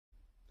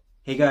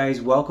Hey guys,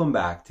 welcome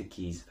back to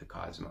Keys to the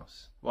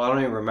Cosmos. Well, I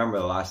don't even remember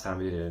the last time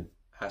we did an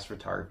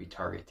astrophotography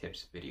target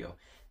tips video,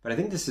 but I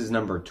think this is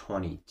number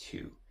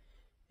 22.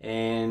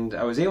 And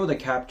I was able to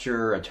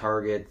capture a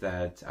target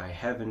that I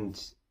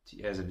haven't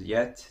as of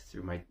yet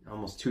through my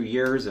almost 2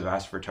 years of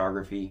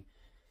astrophotography.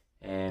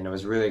 And I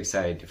was really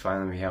excited to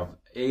finally have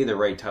the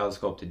right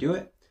telescope to do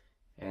it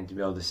and to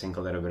be able to sink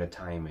a little bit of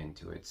time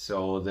into it.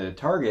 So the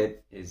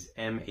target is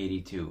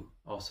M82,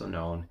 also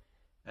known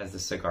as the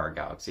Cigar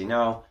galaxy.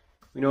 Now,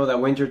 we know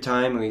that winter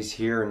time, at least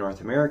here in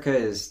North America,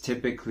 is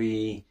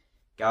typically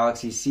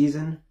galaxy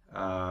season.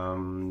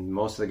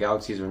 Most of the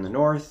galaxies are in the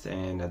north,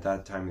 and at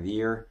that time of the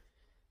year,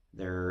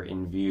 they're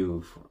in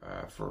view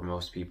for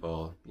most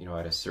people,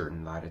 at a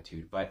certain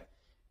latitude. But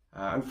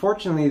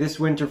unfortunately, this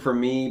winter for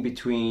me,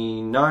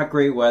 between not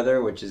great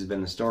weather, which has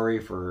been the story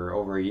for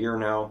over a year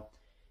now,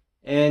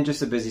 and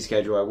just a busy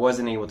schedule, I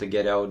wasn't able to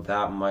get out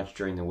that much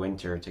during the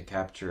winter to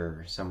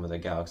capture some of the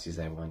galaxies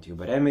I want to.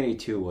 But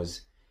M82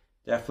 was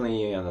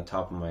definitely on the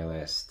top of my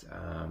list.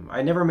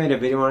 I never made a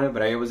video on it,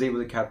 but I was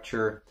able to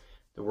capture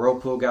the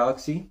Whirlpool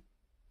galaxy.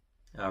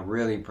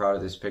 Really proud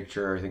of this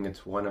picture. I think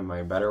it's one of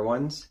my better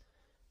ones.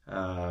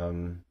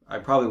 I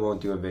probably won't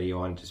do a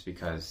video on it just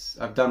because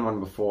I've done one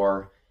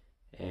before,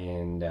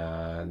 and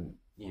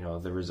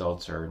the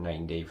results are night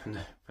and day from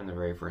the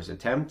very first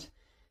attempt.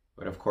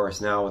 But of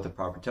course, now with the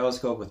proper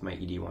telescope, with my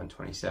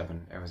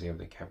ED-127, I was able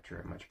to capture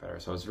it much better.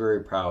 So I was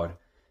very proud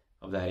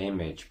of that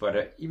image.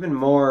 But even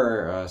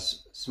more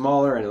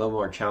smaller and a little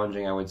more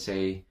challenging, I would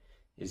say,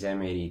 is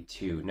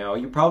M82. Now,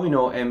 you probably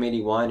know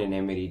M81 and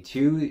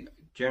M82,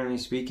 generally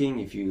speaking.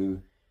 If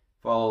you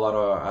follow a lot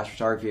of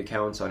astrophotography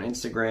accounts on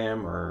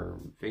Instagram or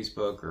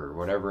Facebook or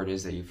whatever it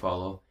is that you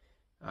follow,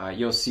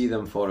 you'll see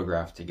them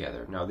photographed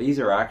together. Now, these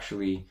are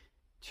actually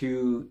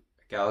two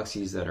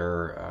galaxies that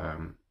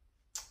are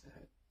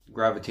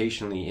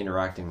gravitationally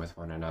interacting with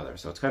one another.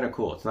 So it's kind of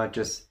cool. It's not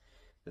just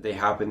that they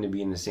happen to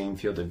be in the same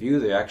field of view,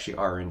 they actually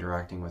are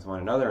interacting with one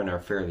another and are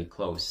fairly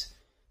close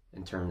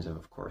in terms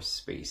of course,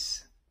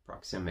 space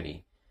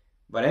proximity.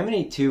 But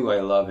M82 I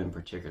love in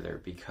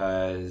particular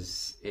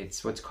because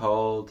it's what's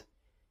called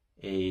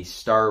a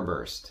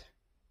starburst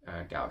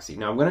galaxy.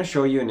 Now I'm going to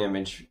show you an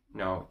image.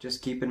 Now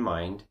just keep in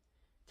mind,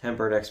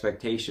 tempered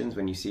expectations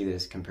when you see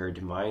this compared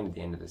to mine at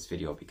the end of this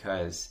video,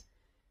 because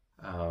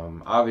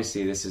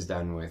obviously this is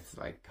done with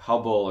like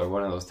Hubble or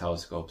one of those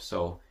telescopes.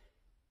 So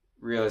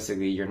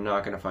realistically, you're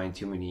not going to find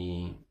too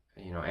many,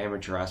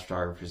 amateur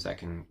astrophotographers that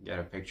can get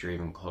a picture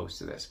even close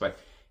to this. But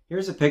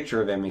here's a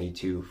picture of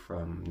M82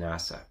 from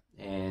NASA.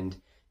 And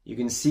you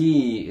can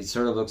see it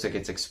sort of looks like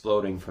it's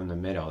exploding from the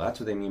middle. That's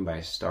what they mean by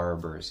a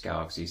starburst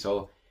galaxy.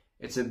 So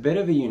it's a bit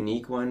of a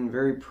unique one,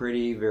 very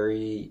pretty,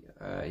 very,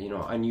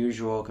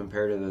 unusual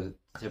compared to the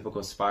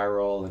typical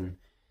spiral. And,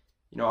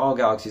 all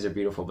galaxies are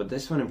beautiful, but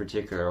this one in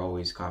particular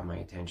always caught my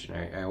attention.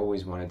 I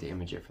always wanted to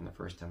image it from the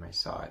first time I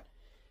saw it.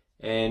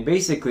 And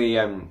basically,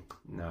 I'm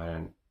not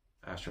an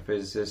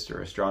astrophysicist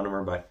or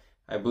astronomer, but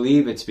I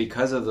believe it's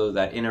because of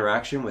that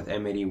interaction with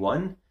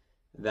M81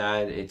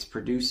 that it's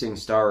producing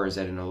stars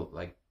at an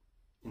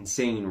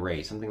insane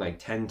rate, something like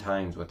 10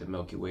 times what the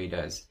Milky Way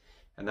does.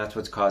 And that's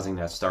what's causing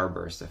that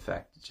starburst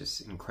effect. It's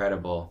just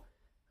incredible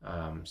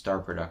star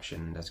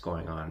production that's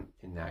going on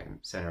in that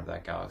center of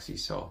that galaxy.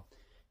 So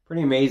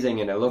pretty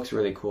amazing, and it looks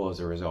really cool as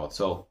a result.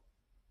 So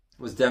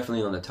it was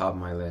definitely on the top of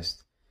my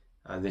list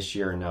this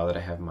year, now that I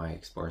have my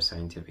Explore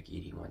Scientific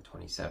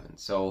ED-127.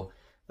 So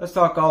let's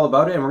talk all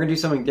about it, and we're going to do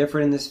something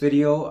different in this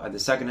video. The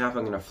second half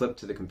I'm going to flip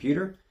to the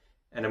computer,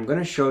 and I'm going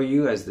to show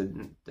you, as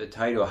the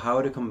title,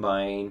 how to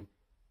combine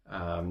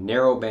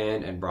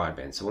narrowband and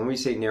broadband. So when we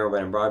say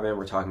narrowband and broadband,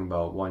 we're talking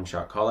about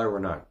one-shot color. We're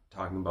not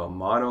talking about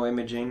mono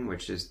imaging,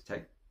 which is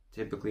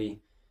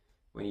typically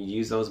when you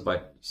use those,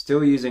 but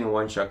still using a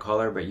one-shot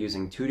color, but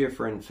using two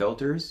different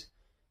filters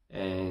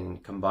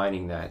and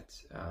combining that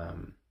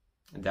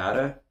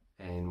data.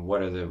 And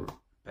what are the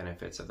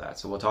benefits of that?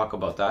 So we'll talk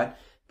about that,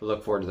 but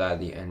look forward to that at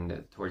the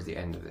end, towards the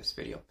end of this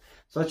video.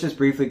 So let's just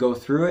briefly go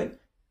through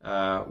it.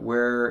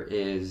 Where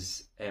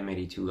is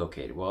M82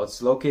 located? Well,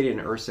 it's located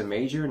in Ursa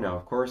Major. Now,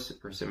 of course,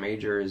 Ursa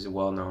Major is a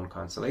well-known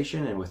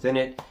constellation, and within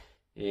it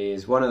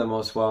is one of the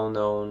most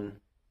well-known,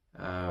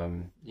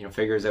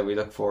 figures that we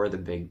look for, the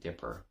Big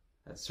Dipper.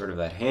 That's sort of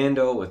that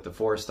handle with the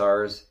 4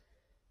 stars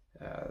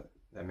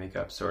that make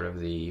up sort of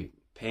the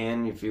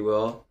pan, if you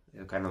will.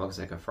 It kind of looks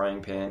like a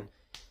frying pan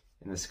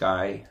in the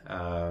sky.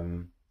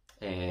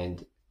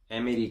 And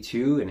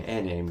M82 and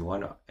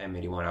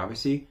M81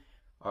 obviously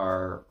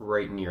are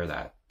right near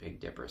that Big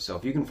Dipper. So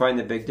if you can find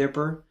the Big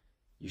Dipper,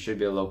 you should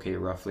be able to locate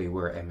roughly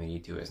where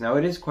M82 is. Now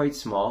it is quite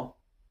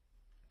small,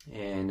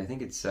 and I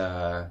think it's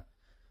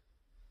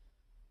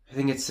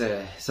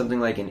something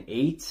like an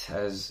 8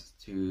 as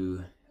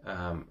to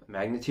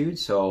magnitude.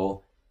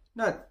 So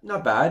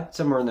not bad,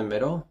 somewhere in the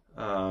middle.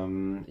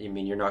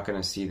 You're not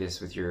going to see this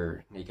with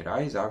your naked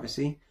eyes,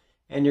 obviously,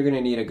 and you're going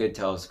to need a good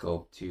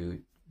telescope to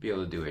be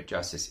able to do it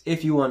justice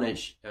if you want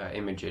to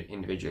image it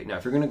individually. Now,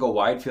 if you're going to go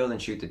wide field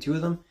and shoot the two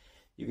of them,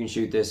 you can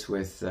shoot this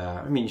with,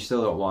 you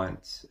still don't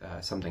want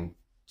something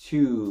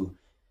too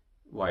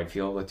wide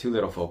field with too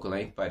little focal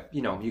length, but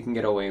you know, you can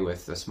get away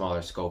with a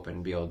smaller scope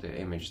and be able to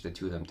image the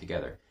two of them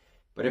together.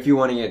 But if you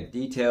want to get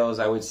details,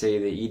 I would say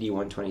the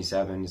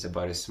ED127 is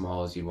about as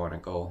small as you'd want to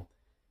go.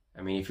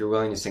 I mean, if you're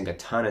willing to sink a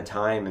ton of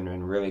time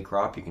and really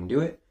crop, you can do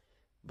it.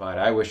 But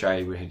I wish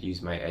I had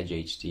used my Edge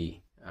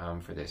HD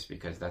for this,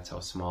 because that's how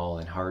small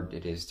and hard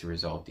it is to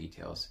resolve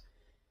details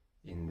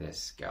in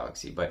this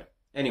galaxy. But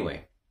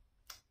anyway,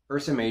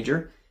 Ursa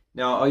Major.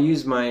 Now I'll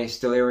use my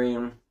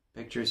stellarium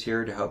pictures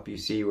here to help you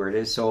see where it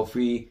is. So if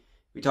we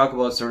talk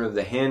about sort of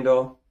the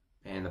handle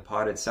and the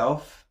pod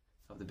itself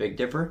of the Big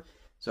Dipper.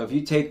 So if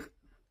you take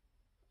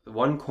the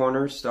one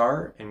corner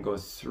star and go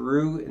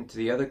through into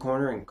the other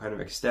corner and kind of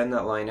extend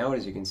that line out,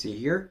 as you can see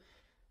here,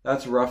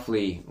 that's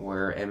roughly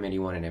where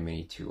M81 and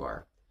M82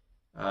 are.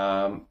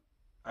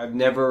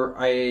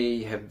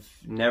 I have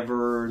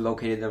never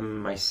located them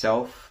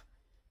myself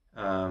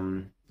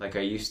like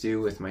I used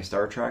to with my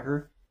star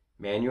tracker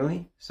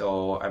manually,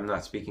 so I'm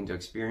not speaking to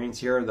experience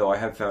here, though I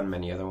have found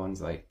many other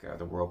ones like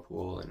the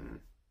Whirlpool and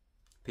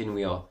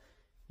Pinwheel.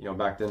 You know,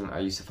 back then I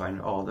used to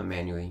find all of them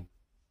manually,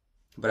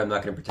 but I'm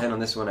not going to pretend on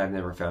this one I've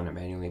never found it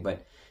manually.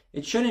 But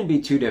it shouldn't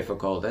be too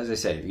difficult. As I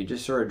said, if you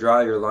just sort of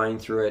draw your line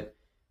through it,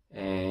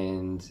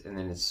 and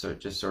then it's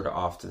just sort of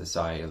off to the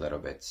side a little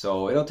bit.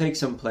 So it'll take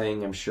some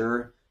playing, I'm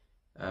sure.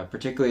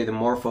 Particularly the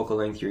more focal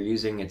length you're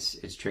using,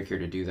 it's trickier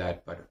to do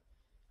that. But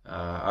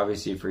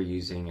obviously, if you're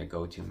using a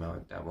go-to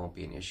mount, that won't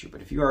be an issue.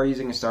 But if you are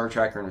using a star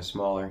tracker and a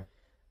smaller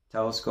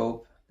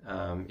telescope,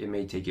 it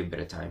may take you a bit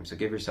of time. So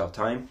give yourself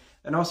time,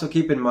 and also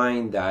keep in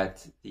mind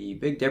that the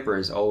Big Dipper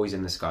is always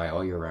in the sky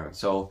all year round.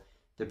 So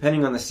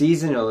depending on the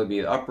season, it'll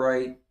be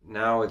upright.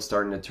 Now it's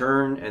starting to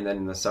turn, and then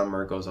in the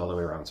summer it goes all the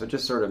way around. So it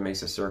just sort of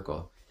makes a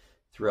circle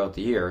throughout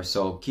the year.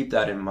 So keep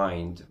that in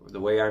mind. The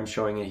way I'm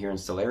showing it here in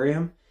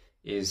Stellarium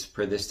is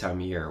for this time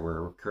of year.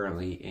 We're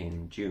currently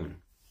in June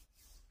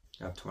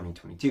of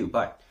 2022.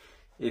 But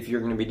if you're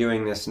going to be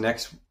doing this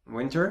next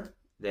winter,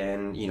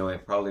 then you know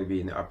it'd probably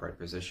be in the upright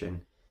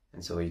position,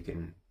 and so you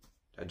can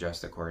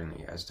adjust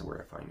accordingly as to where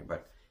to find it.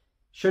 But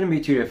shouldn't be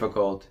too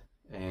difficult,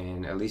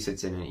 and at least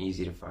it's in an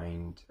easy to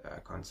find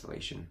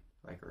constellation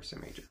like Ursa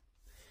Major.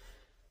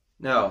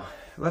 Now,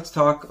 let's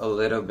talk a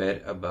little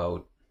bit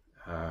about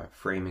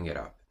framing it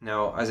up.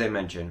 Now, as I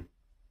mentioned,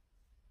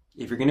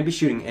 if you're going to be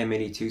shooting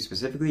M82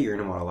 specifically, you're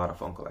going to want a lot of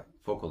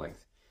focal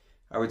length.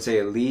 I would say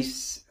at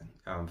least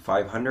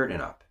 500 and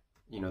up.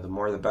 You know, the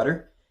more the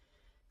better.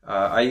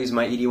 I use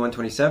my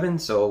ED127,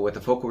 so with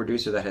a focal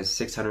reducer that has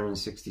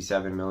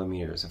 667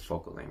 millimeters of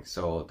focal length.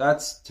 So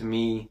that's, to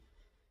me,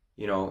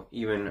 you know,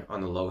 even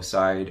on the low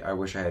side. I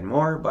wish I had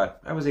more,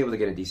 but I was able to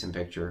get a decent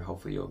picture.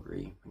 Hopefully you'll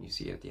agree when you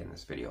see it at the end of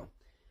this video.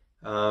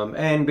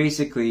 And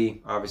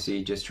basically,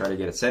 obviously, just try to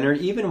get it centered.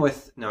 Even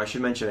with, now I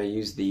should mention I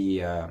use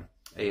the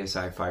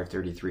ASI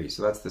 533,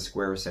 so that's the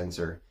square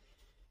sensor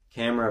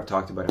camera. I've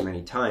talked about it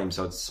many times.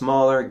 So it's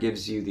smaller,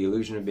 gives you the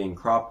illusion of being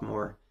cropped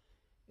more,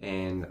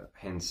 and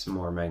hence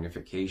more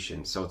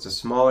magnification. So it's a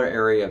smaller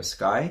area of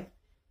sky.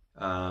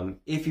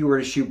 If you were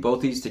to shoot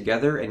both these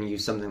together and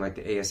use something like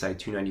the ASI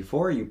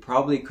 294, you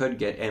probably could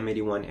get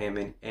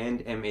M81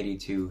 and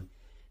M82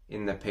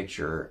 in the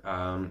picture.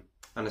 On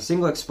a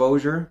single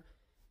exposure,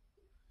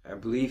 I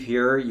believe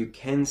here you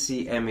can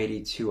see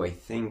M82, I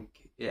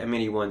think,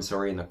 M81,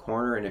 sorry, in the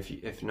corner, and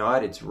if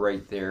not, it's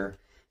right there.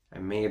 I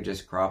may have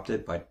just cropped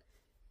it, but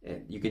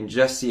you can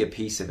just see a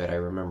piece of it, I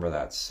remember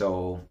that.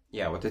 So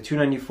yeah, with the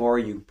 294,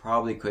 you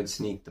probably could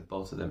sneak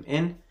both of them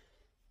in,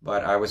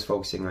 but I was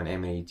focusing on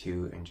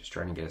M82 and just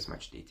trying to get as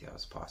much detail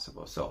as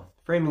possible. So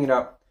framing it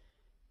up,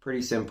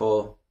 pretty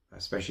simple,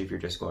 especially if you're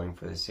just going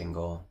for the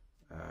single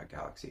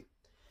galaxy.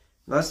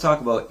 Now let's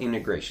talk about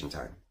integration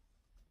time.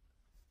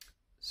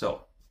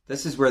 So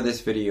this is where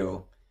this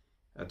video,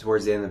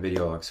 towards the end of the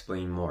video, I'll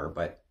explain more.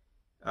 But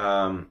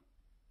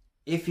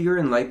if you're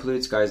in light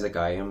polluted skies like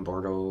I am,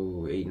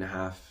 Bordeaux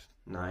 8.5,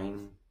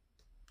 9,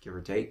 give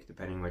or take,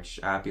 depending which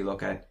app you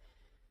look at,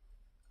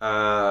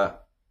 well,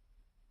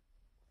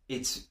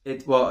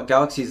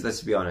 galaxies,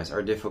 let's be honest,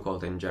 are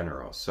difficult in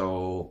general.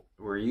 So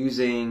we're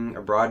using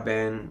a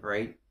broadband,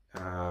 right,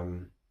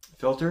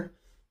 filter.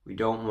 We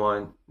don't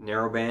want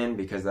narrowband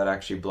because that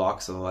actually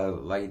blocks a lot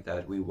of light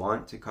that we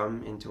want to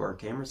come into our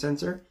camera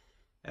sensor.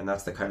 And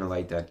that's the kind of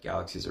light that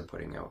galaxies are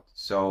putting out.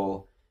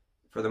 So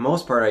for the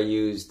most part, I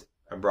used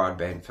a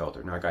broadband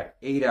filter. Now I got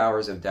 8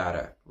 hours of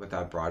data with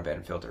that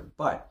broadband filter.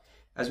 But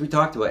as we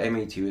talked about,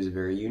 M82 is a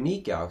very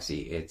unique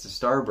galaxy. It's a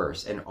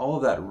starburst, and all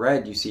of that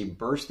red you see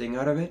bursting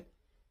out of it,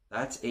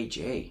 that's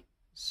HA.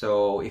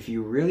 So if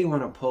you really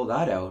want to pull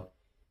that out,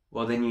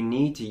 well, then you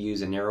need to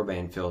use a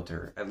narrowband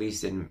filter, at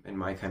least in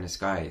my kind of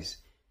skies,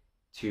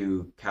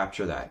 to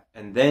capture that.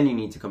 And then you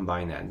need to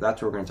combine that. And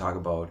that's what we're going to talk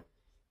about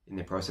in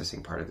the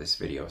processing part of this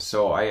video.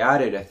 So I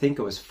added, I think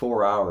it was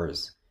 4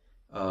 hours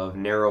of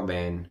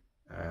narrowband.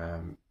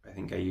 I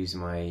think I used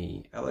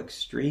my L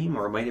Extreme,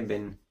 or it might have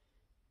been,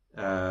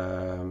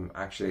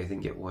 actually I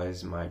think it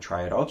was my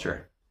Triad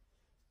Ultra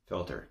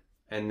filter.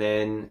 And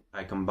then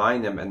I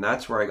combined them, and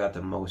that's where I got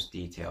the most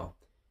detail.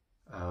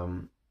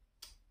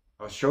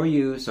 I'll show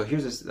you. So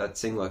here's that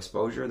single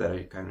exposure that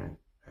I kind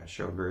of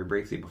showed very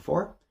briefly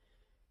before.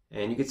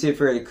 And you can see it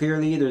fairly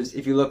clearly.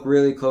 If you look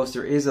really close,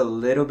 there is a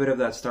little bit of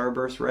that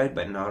starburst red,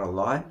 but not a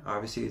lot.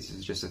 Obviously, this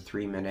is just a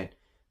 3-minute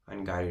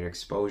unguided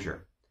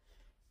exposure.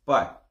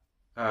 But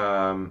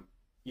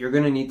you're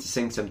going to need to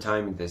sink some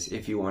time in this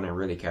if you want to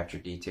really capture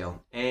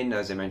detail. And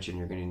as I mentioned,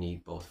 you're going to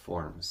need both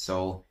forms.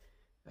 So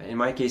in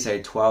my case, I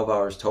had 12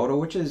 hours total,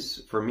 which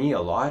is, for me,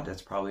 a lot.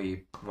 That's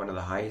probably one of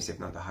the highest, if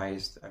not the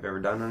highest I've ever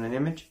done on an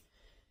image.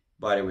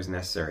 But it was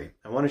necessary.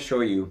 I want to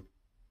show you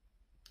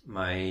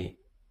my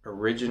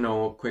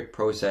original quick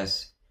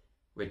process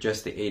with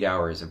just the 8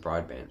 hours of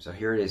broadband. So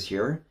here it is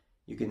here.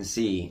 You can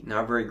see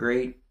not very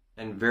great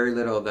and very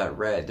little of that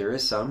red. There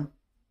is some,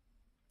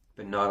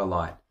 but not a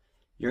lot.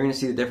 You're going to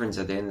see the difference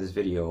at the end of this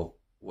video,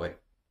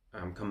 what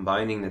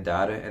combining the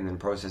data and then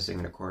processing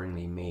it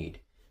accordingly made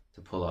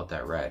to pull out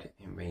that red.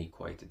 It made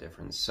quite the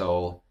difference.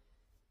 So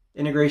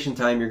integration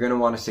time, you're going to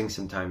want to sink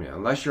some time in.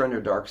 Unless you're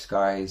under dark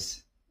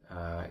skies,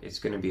 it's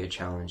going to be a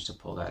challenge to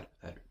pull that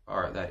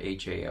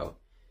HA out.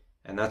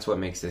 And that's what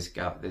makes this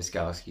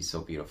galaxy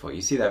so beautiful.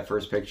 You see that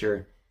first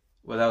picture?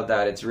 Without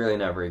that, it's really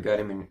not very good.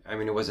 I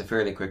mean, it was a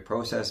fairly quick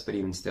process, but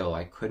even still,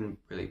 I couldn't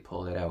really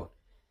pull it out.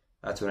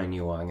 That's when I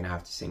knew, well, I'm going to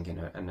have to sink in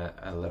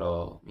a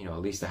little,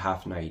 at least a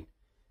half night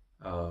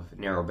of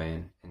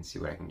narrowband and see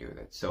what I can do with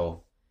it.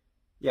 So,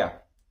 yeah,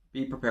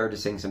 be prepared to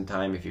sink some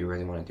time if you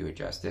really want to do it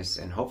justice.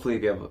 And hopefully,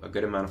 if you have a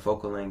good amount of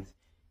focal length,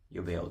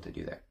 you'll be able to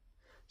do that.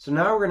 So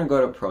now we're going to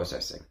go to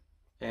processing.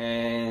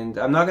 And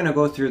I'm not going to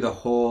go through the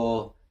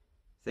whole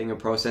thing of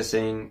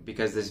processing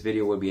because this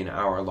video would be an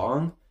hour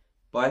long,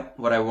 but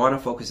what I want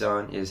to focus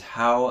on is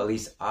how at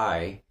least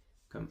I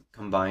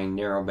combine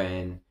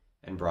narrowband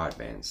and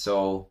broadband.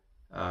 So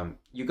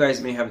you guys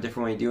may have a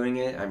different way of doing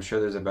it. I'm sure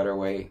there's a better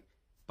way,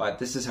 but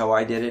this is how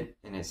I did it,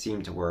 and it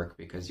seemed to work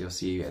because you'll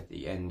see at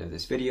the end of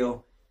this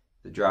video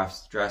the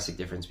drastic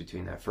difference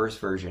between that first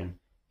version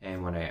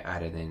and when I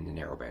added in the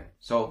narrowband.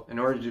 So in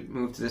order to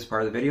move to this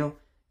part of the video,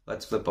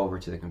 let's flip over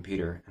to the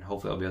computer and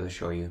hopefully I'll be able to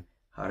show you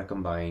how to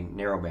combine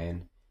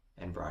narrowband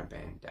and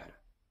broadband data.